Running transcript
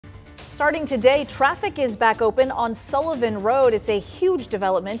Starting today, traffic is back open on Sullivan Road. It's a huge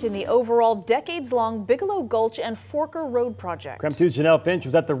development in the overall decades-long Bigelow Gulch and Forker Road project. KREM 2's Janelle Finch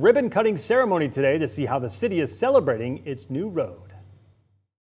was at the ribbon-cutting ceremony today to see how the city is celebrating its new road.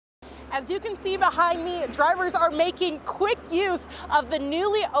 As you can see behind me, drivers are making quick use of the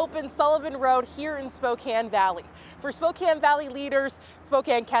newly opened Sullivan Road here in Spokane Valley. For Spokane Valley leaders,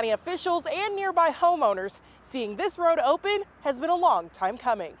 Spokane County officials, and nearby homeowners, seeing this road open has been a long time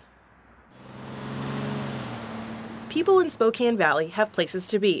coming. People in Spokane Valley have places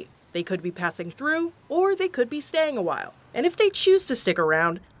to be. They could be passing through, or they could be staying a while. And if they choose to stick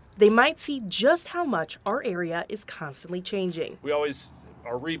around, they might see just how much our area is constantly changing. We always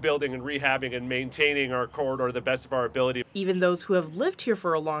are rebuilding and rehabbing and maintaining our corridor to the best of our ability. Even those who have lived here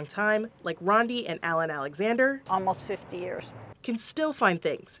for a long time, like Rondi and Alan Alexander, almost 50 years, can still find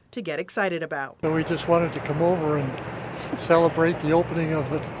things to get excited about. So we just wanted to come over and celebrate the opening of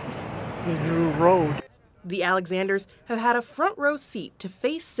the new road. The Alexanders have had a front row seat to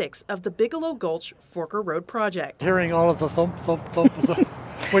phase 6 of the Bigelow Gulch Forker Road project. Hearing all of the thump,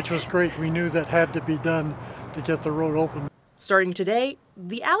 which was great. We knew that had to be done to get the road open. Starting today,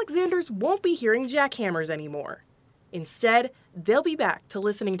 the Alexanders won't be hearing jackhammers anymore. Instead, they'll be back to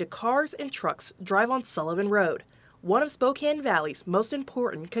listening to cars and trucks drive on Sullivan Road, one of Spokane Valley's most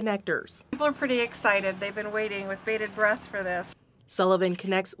important connectors. People are pretty excited. They've been waiting with bated breath for this. Sullivan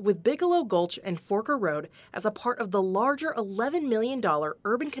connects with Bigelow Gulch and Forker Road as a part of the larger $11 million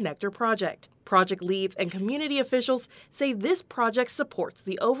Urban Connector project. Project leads and community officials say this project supports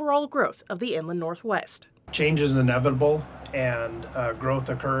the overall growth of the Inland Northwest. Change is inevitable and growth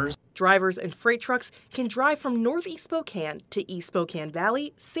occurs. Drivers and freight trucks can drive from Northeast Spokane to East Spokane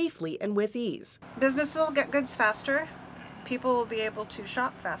Valley safely and with ease. Businesses will get goods faster. People will be able to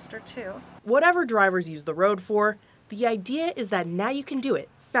shop faster too. Whatever drivers use the road for, the idea is that now you can do it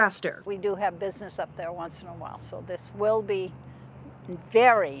faster. We do have business up there once in a while, so this will be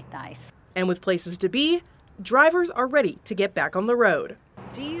very nice. And with places to be, drivers are ready to get back on the road.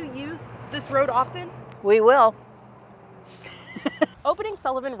 Do you use this road often? We will. Opening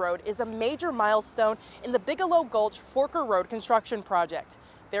Sullivan Road is a major milestone in the Bigelow Gulch Forker Road construction project.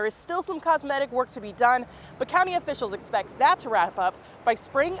 There is still some cosmetic work to be done, but county officials expect that to wrap up by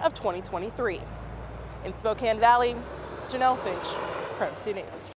spring of 2023. In Spokane Valley, Janelle Finch, KREM 2 News.